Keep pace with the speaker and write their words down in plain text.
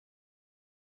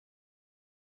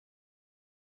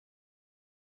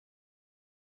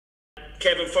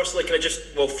Kevin, firstly, can I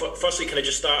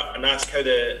just start and ask how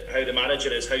the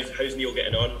manager is? How's Neil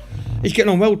getting on? He's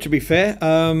getting on well, to be fair.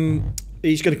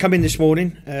 He's going to come in this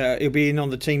morning. He'll be in on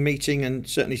the team meeting and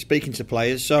certainly speaking to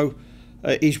players. So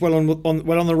he's well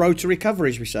on the road to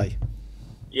recovery, as we say.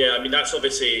 Yeah, I mean that's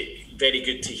obviously very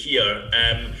good to hear.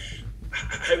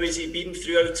 How has he been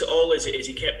throughout it all? Is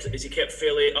he kept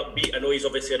fairly upbeat? I know he's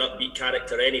obviously an upbeat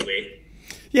character anyway.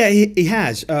 Yeah, he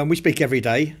has. We speak every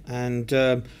day, and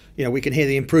we can hear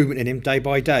the improvement in him day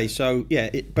by day. So yeah,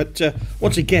 but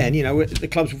once again, the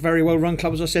club's a very well run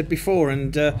club, as I said before,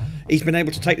 and he's been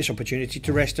able to take this opportunity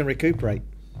to rest and recuperate.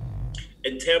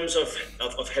 In terms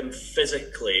of him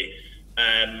physically,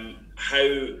 how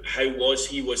was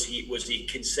he? Was he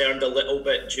concerned a little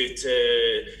bit due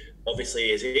to obviously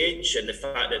his age and the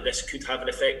fact that this could have an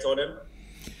effect on him?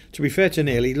 To be fair to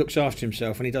Neil, he looks after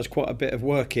himself and he does quite a bit of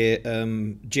work here,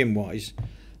 gym-wise,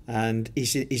 and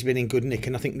he's been in good nick.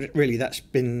 And I think really that's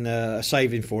been a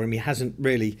saving for him. He hasn't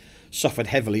really suffered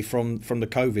heavily from the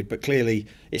COVID, but clearly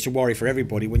it's a worry for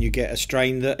everybody when you get a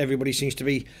strain that everybody seems to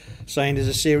be saying is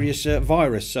a serious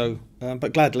virus. So,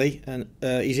 but gladly, and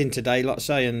he's in today, like I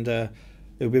say, and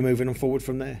he'll be moving on forward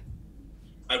from there.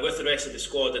 And with the rest of the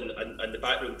squad and the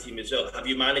backroom team as well, have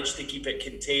you managed to keep it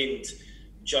contained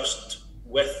just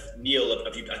with Neil?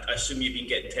 I assume you've been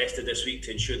getting tested this week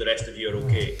to ensure the rest of you are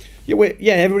okay?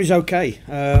 Yeah, everybody's okay.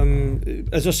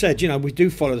 As I said, we do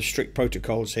follow the strict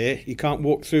protocols here. You can't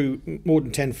walk through more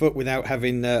than 10 foot without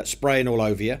having spraying all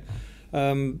over you.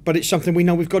 But it's something we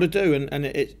know we've got to do,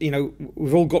 and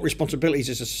we've all got responsibilities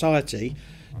as a society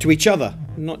to each other,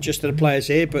 not just to the players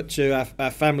here, but to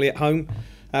our family at home,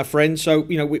 our friends. So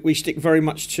we stick very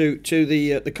much to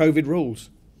the COVID rules.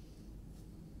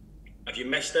 Have you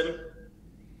missed him?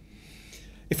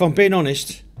 If I'm being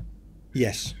honest,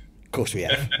 yes, of course we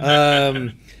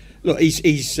have. Look, he's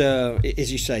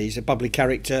as you say, he's a bubbly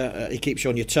character. He keeps you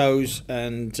on your toes,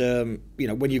 and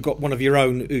when you've got one of your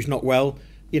own who's not well,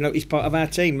 he's part of our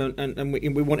team, and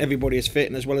we want everybody as fit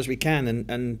and as well as we can.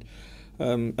 And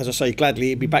as I say, gladly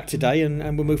he'll be back today,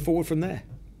 and we'll move forward from there.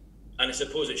 And I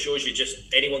suppose it shows you just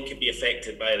anyone can be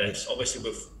affected by this. Obviously,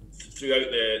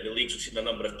 throughout the leagues, we've seen a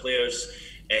number of players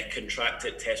contract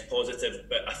it, test positive,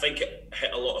 but I think it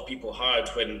hit a lot of people hard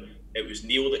when it was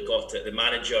Neil that got it, the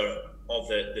manager of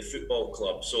the football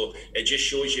club. So it just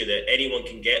shows you that anyone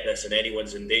can get this and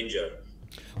anyone's in danger.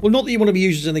 Well, not that you want to be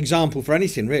used as an example for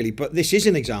anything really, but this is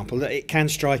an example that it can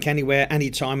strike anywhere,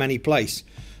 anytime, any place,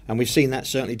 and we've seen that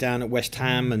certainly down at West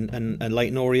Ham and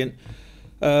Leyton Orient.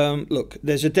 Look,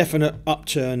 there's a definite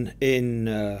upturn in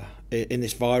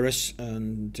this virus,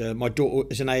 and my daughter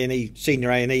is an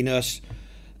senior A&E nurse,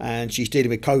 and she's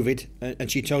dealing with COVID, and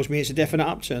she tells me it's a definite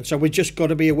upturn. So we've just got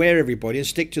to be aware, everybody, and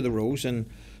stick to the rules and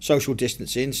social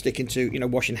distancing, sticking to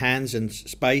washing hands and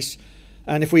space.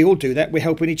 And if we all do that, we're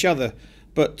helping each other.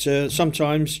 But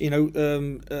sometimes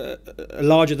a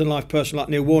larger than life person like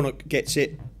Neil Warnock gets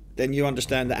it, then you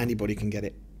understand that anybody can get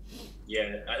it.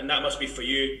 Yeah, and that must be for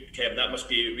you, Kevin. That must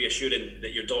be reassuring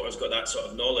that your daughter's got that sort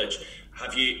of knowledge.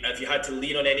 Have you had to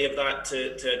lean on any of that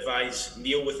to advise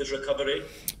Neil with his recovery?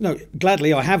 No,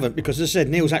 gladly I haven't, because as I said,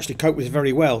 Neil's actually coped with it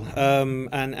very well,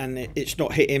 and it's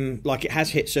not hit him like it has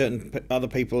hit certain other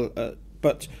people.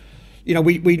 But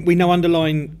we know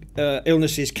underlying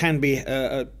illnesses can be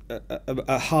a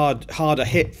harder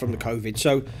hit from the COVID.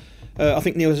 So I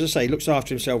think Neil, as I say, looks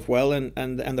after himself well, and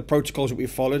the protocols that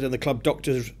we've followed and the club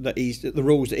doctors the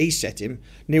rules that he's set him,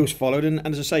 Neil's followed, and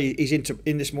as I say, he's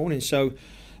in this morning. So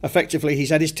effectively,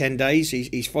 he's had his 10 days.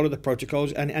 He's followed the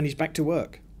protocols, and he's back to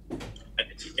work.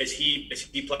 Is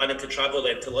he planning to travel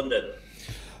then to London?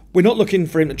 We're not looking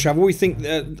for him to travel. I think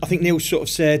Neil sort of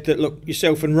said that, look,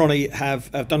 yourself and Ronnie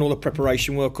have done all the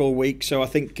preparation work all week. So I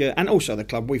think, and also the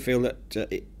club, we feel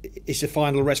that it's a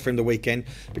final rest for him the weekend,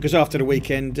 because after the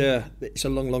weekend, it's a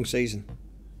long season.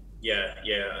 Yeah,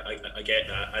 I get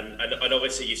that. And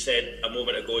obviously you said a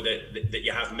moment ago that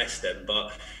you have missed him,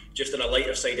 but just on a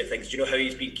lighter side of things, do you know how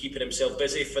he's been keeping himself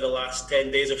busy for the last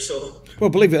 10 days or so? Well,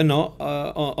 believe it or not,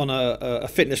 on a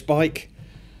fitness bike.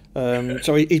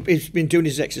 So he's been doing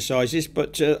his exercises,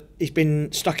 but he's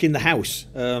been stuck in the house.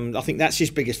 I think that's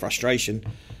his biggest frustration.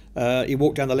 He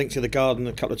walked down the length of the garden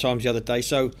a couple of times the other day,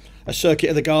 so a circuit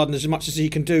of the garden as much as he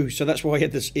can do. So that's why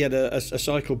he had a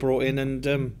cycle brought in,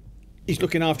 and he's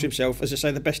looking after himself, as I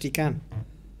say, the best he can.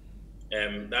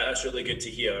 That's really good to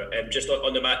hear. Just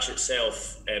on the match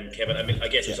itself, Kevin, I mean, I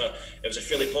guess it was a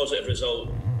fairly positive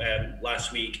result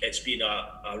last week. It's been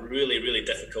a really, really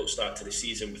difficult start to the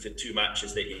season with the 2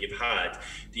 matches that you've had.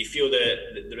 Do you feel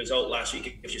that the result last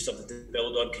week gives you something to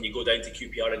build on? Can you go down to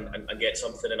QPR and get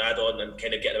something and add on and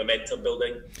kind of get the momentum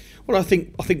building? Well, I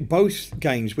think both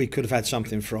games we could have had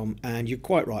something from, and you're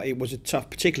quite right. It was a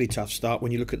particularly tough start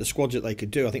when you look at the squads that they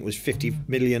could do. I think it was 50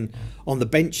 million on the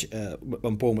bench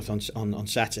on Bournemouth on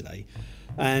Saturday.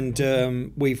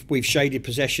 And we've shaded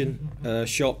possession,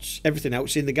 shots, everything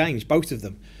else in the games, both of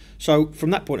them. So from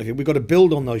that point of view, we've got to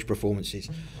build on those performances.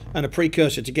 And a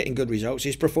precursor to getting good results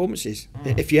is performances.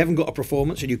 If you haven't got a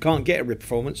performance and you can't get a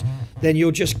performance, then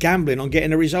you're just gambling on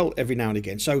getting a result every now and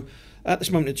again. So at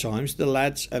this moment in time, the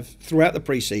lads have, throughout the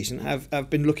pre-season, have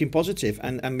been looking positive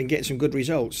and been getting some good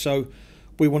results. So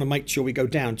we want to make sure we go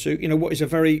down to what is a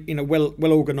very well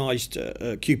organised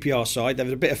QPR side. There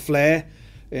was a bit of flair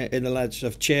in the lads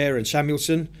of Chair and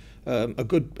Samuelson, a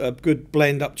good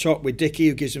blend up top with Dickie,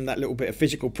 who gives them that little bit of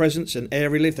physical presence and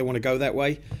aerial if they want to go that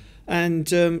way.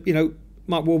 And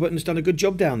Mark Warburton's done a good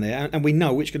job down there, and we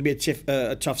know it's going to be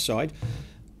a tough side.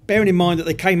 Bearing in mind that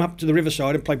they came up to the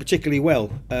Riverside and played particularly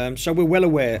well, so we're well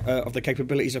aware of the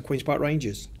capabilities of Queen's Park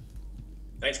Rangers.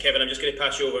 Thanks, Kevin. I'm just going to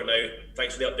pass you over now.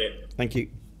 Thanks for the update. Thank you.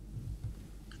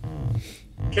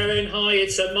 Kevin, hi.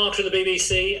 It's Mark from the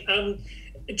BBC.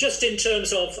 Just in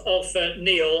terms of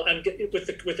Neil and with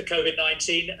the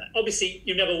COVID-19, obviously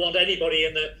you never want anybody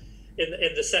in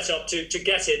the setup to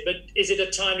get it, but is it a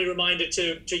timely reminder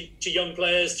to young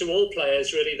players, to all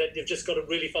players really, that you've just got to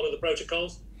really follow the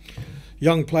protocols?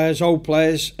 Young players, old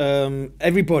players,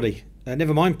 everybody,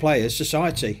 never mind players,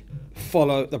 society,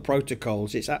 follow the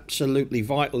protocols. It's absolutely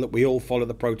vital that we all follow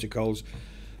the protocols.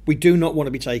 We do not want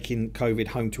to be taking COVID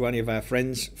home to any of our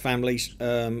friends, families.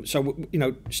 So,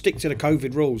 stick to the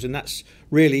COVID rules. And that's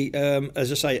really,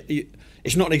 as I say,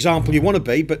 it's not an example you want to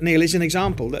be, but Neil is an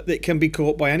example that can be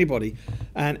caught by anybody.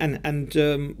 And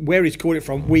where he's caught it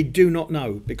from, we do not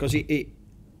know, because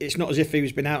it's not as if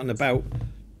he's been out and about.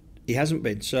 He hasn't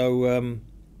been. So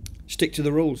stick to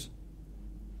the rules.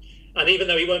 And even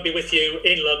though he won't be with you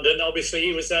in London, obviously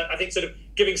he was, I think, sort of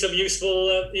giving some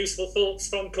useful thoughts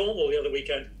from Cornwall the other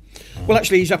weekend. Well,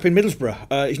 actually, he's up in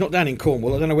Middlesbrough. He's not down in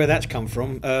Cornwall. I don't know where that's come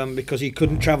from, because he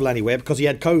couldn't travel anywhere because he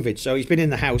had COVID. So he's been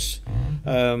in the house,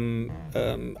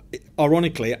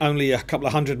 ironically, only a couple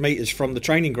of 100 metres from the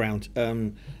training ground,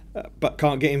 but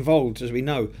can't get involved, as we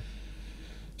know.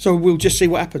 So we'll just see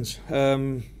what happens.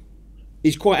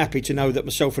 He's quite happy to know that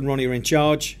myself and Ronnie are in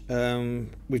charge.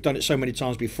 We've done it so many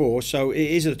times before, so it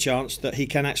is a chance that he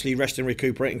can actually rest and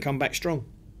recuperate and come back strong.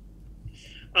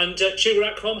 And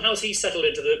Chukwuemeka, how's he settled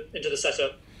into the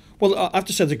setup? Well, I have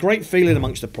to say, there's a great feeling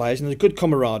amongst the players, and there's a good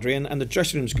camaraderie, and the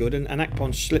dressing room's good, and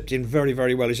Akpon slipped in very,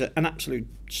 very well. He's an absolute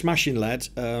smashing lad,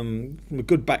 from a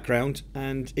good background,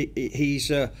 and he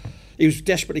was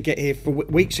desperate to get here for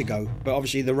weeks ago, but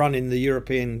obviously the run in the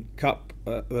European Cup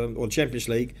or Champions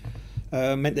League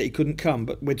meant that he couldn't come.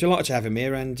 But we're delighted to have him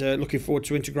here, and looking forward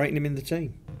to integrating him in the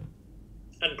team.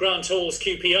 And Grant Hall's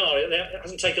QPR, it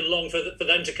hasn't taken long for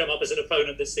them to come up as an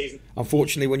opponent this season.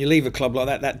 Unfortunately, when you leave a club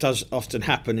like that does often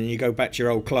happen, and you go back to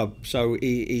your old club. So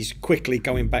he's quickly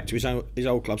going back to his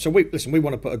old club. So we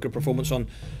want to put a good performance on,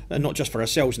 not just for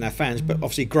ourselves and our fans, but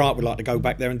obviously Grant would like to go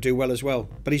back there and do well as well.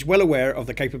 But he's well aware of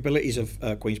the capabilities of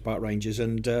Queen's Park Rangers,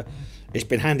 and it's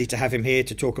been handy to have him here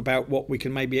to talk about what we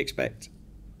can maybe expect.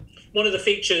 One of the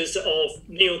features of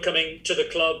Neil coming to the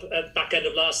club at the back end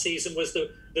of last season was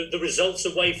the results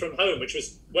away from home, which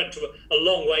went to a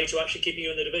long way to actually keeping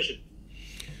you in the division.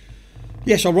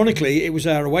 Yes, ironically, it was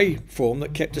our away form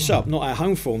that kept us up, not our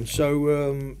home form.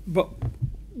 So, but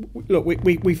look,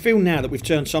 we feel now that we've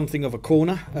turned something of a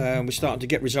corner. We're starting to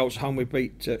get results at home. We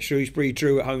beat Shrewsbury,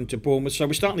 drew at home to Bournemouth. So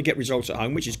we're starting to get results at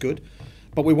home, which is good.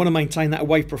 But we want to maintain that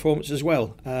away performance as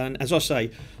well. And as I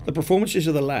say, the performances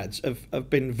of the lads have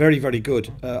been very, very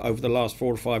good over the last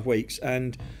 4 or 5 weeks.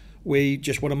 And we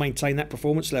just want to maintain that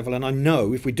performance level. And I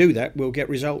know if we do that, we'll get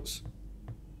results.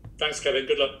 Thanks, Kevin.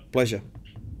 Good luck. Pleasure.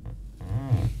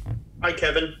 Hi,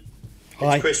 Kevin.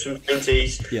 Hi. It's Chris from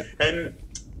Twenties. Yeah.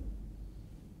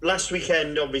 Last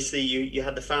weekend, obviously, you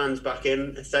had the fans back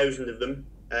in, 1,000 of them.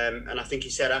 And I think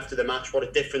you said after the match what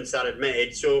a difference that had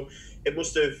made. So it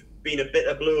must have been a bit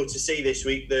of blow to see this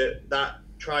week that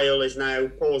trial is now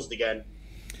paused again.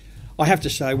 I have to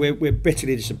say we're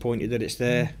bitterly disappointed that it's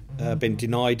there, been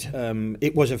denied.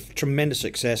 It was a tremendous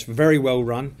success, very well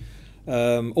run.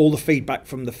 All the feedback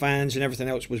from the fans and everything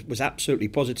else was absolutely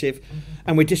positive,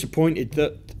 and we're disappointed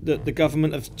that the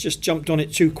government have just jumped on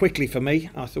it too quickly. For me,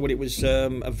 I thought it was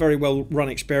a very well run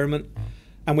experiment,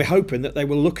 and we're hoping that they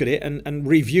will look at it and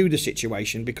review the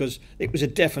situation, because it was a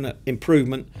definite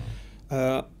improvement.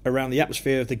 around the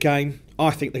atmosphere of the game.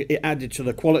 I think that it added to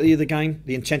the quality of the game,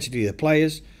 the intensity of the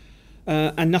players,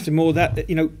 and nothing more that,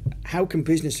 how can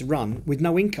business run with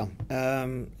no income?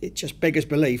 It just beggars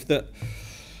belief that,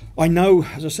 I know,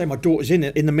 as I say, my daughter's in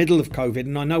the middle of COVID,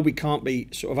 and I know we can't be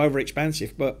sort of over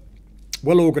expansive, but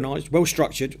well organised, well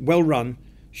structured, well run,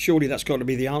 surely that's got to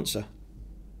be the answer.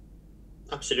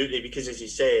 Absolutely, because as you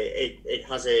say, it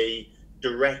has a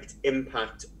direct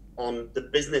impact on the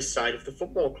business side of the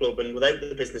football club, and without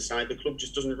the business side, the club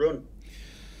just doesn't run.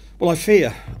 Well, I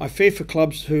fear for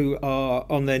clubs who are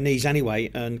on their knees anyway,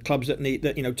 and clubs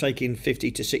that take in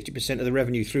 50 to 60% of the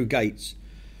revenue through gates.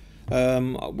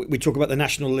 We talk about the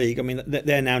National League. I mean,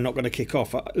 they're now not going to kick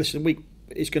off. Listen,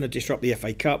 it's going to disrupt the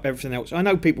FA Cup, everything else. I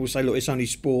know people will say, look, it's only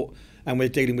sport and we're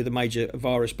dealing with a major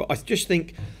virus, but I just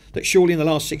think that surely in the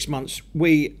last 6 months,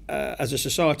 we as a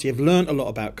society have learnt a lot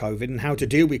about COVID and how to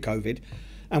deal with COVID.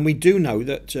 And we do know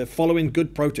that following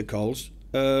good protocols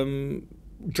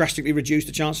drastically reduced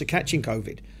the chance of catching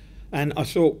COVID. And I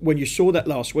thought when you saw that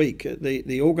last week,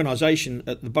 the organisation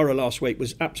at the Borough last week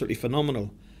was absolutely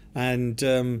phenomenal. And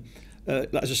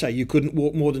as I say, you couldn't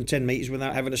walk more than 10 metres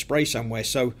without having a spray somewhere.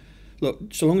 So,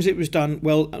 look, so long as it was done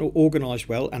well, organised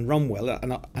well and run well,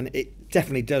 and it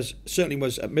definitely certainly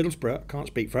was at Middlesbrough, I can't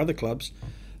speak for other clubs,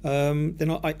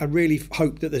 then I really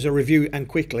hope that there's a review and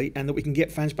quickly, and that we can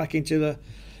get fans back into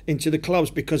the clubs,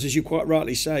 because as you quite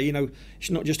rightly say, it's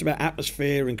not just about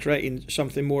atmosphere and creating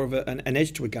something more of an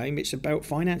edge to a game. It's about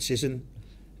finances, and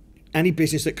any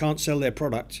business that can't sell their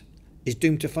product is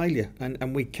doomed to failure, and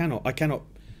I cannot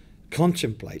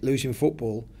contemplate losing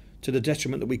football to the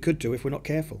detriment that we could do if we're not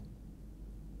careful.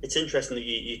 It's interesting that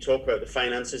you talk about the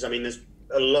finances. I mean, there's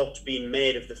a lot being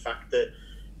made of the fact that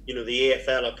the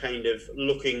AFL are kind of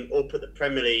looking up at the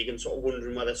Premier League and sort of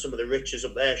wondering whether some of the riches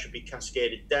up there should be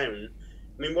cascaded down.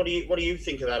 I mean, what do you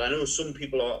think of that? I know some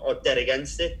people are dead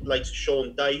against it. Like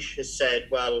Sean Dyche has said,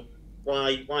 well,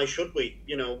 why should we?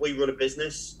 We run a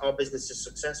business. Our business is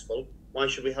successful. Why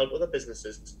should we help other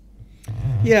businesses?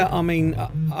 Yeah, I mean,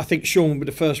 I think Sean would be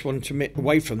the first one to admit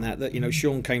away from that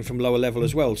Sean came from lower level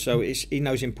as well. So he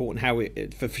knows important how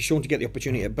for Sean to get the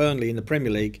opportunity at Burnley in the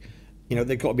Premier League,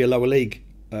 they've got to be a lower league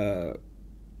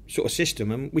sort of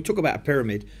system. And we talk about a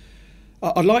pyramid.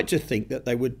 I'd like to think that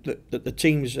that the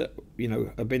teams that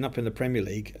have been up in the Premier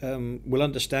League will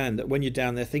understand that when you're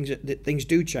down there, things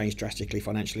do change drastically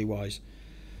financially wise.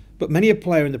 But many a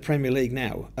player in the Premier League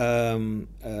now,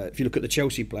 if you look at the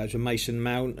Chelsea players, with Mason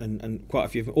Mount and quite a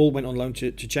few of them, all went on loan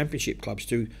to Championship clubs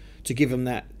to give them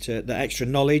that extra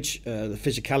knowledge, the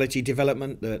physicality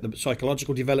development, the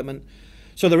psychological development.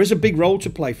 So there is a big role to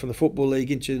play from the Football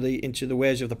League into the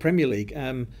wares of the Premier League.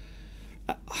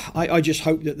 I just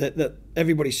hope that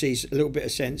everybody sees a little bit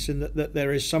of sense, and that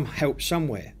there is some help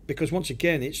somewhere. Because once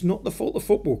again, it's not the fault of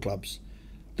football clubs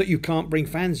that you can't bring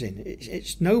fans in.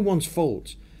 It's no one's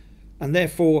fault. And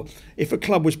therefore, if a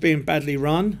club was being badly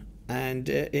run and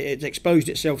it exposed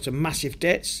itself to massive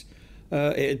debts,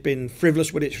 it had been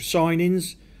frivolous with its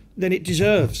signings, then it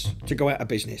deserves to go out of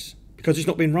business because it's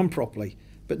not been run properly.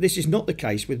 But this is not the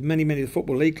case with many of the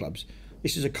Football League clubs.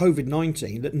 This is a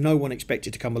COVID-19 that no one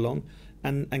expected to come along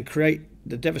and create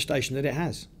the devastation that it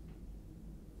has.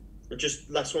 And just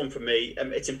last one from me.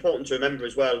 It's important to remember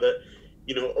as well that,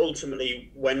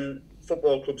 ultimately when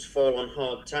football clubs fall on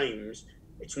hard times,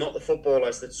 it's not the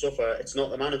footballers that suffer. It's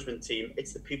not the management team.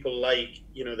 It's the people like,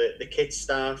 the kit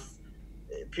staff,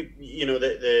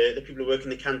 the people who work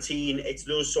in the canteen. It's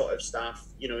those sort of staff,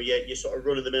 your sort of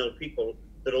run-of-the-mill people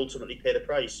that ultimately pay the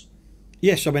price.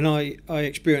 Yes, I mean, I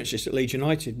experienced this at Leeds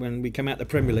United when we came out of the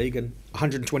Premier League and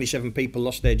 127 people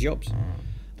lost their jobs.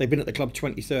 They've been at the club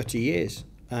 20, 30 years.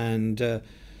 And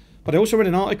but I also read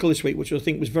an article this week which I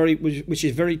think which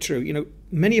is very true.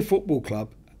 Many a football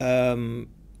club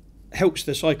helps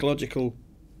the psychological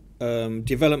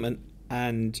development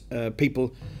and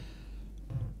people.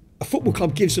 A football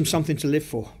club gives them something to live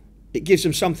for. It gives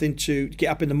them something to get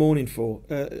up in the morning for.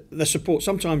 The support.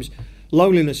 Sometimes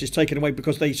loneliness is taken away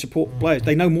because they support players.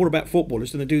 They know more about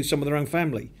footballers than they do some of their own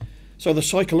family. So the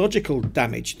psychological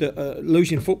damage that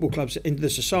losing football clubs into the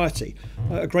society.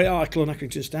 A great article on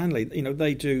Accrington Stanley.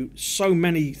 They do so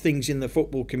many things in the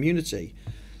football community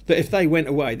that if they went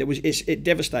away, it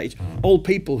devastates. Old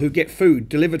people who get food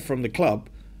delivered from the club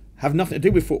have nothing to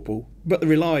do with football, but they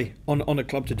rely on a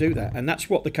club to do that. And that's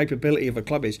what the capability of a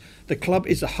club is. The club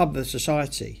is the hub of the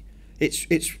society.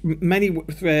 It's many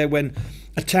where when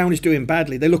a town is doing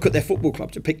badly, they look at their football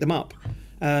club to pick them up.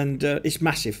 And it's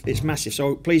massive. It's massive.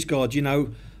 So please God,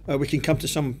 we can come to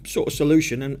some sort of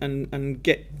solution and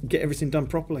get everything done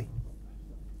properly.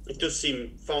 it does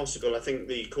seem farcical. I think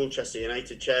the Colchester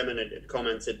United chairman had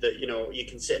commented that, you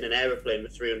can sit in an aeroplane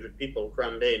with 300 people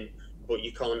crammed in, but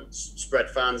you can't spread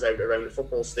fans out around a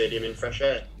football stadium in fresh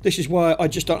air. This is why I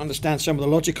just don't understand some of the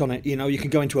logic on it. You can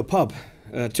go into a pub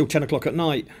till 10 o'clock at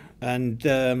night and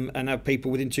have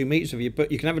people within 2 metres of you, but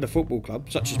you can have at a football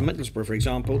club, such as Middlesbrough, for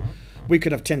example, we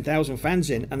could have 10,000 fans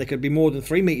in and they could be more than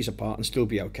 3 metres apart and still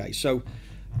be okay. So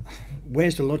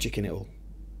where's the logic in it all?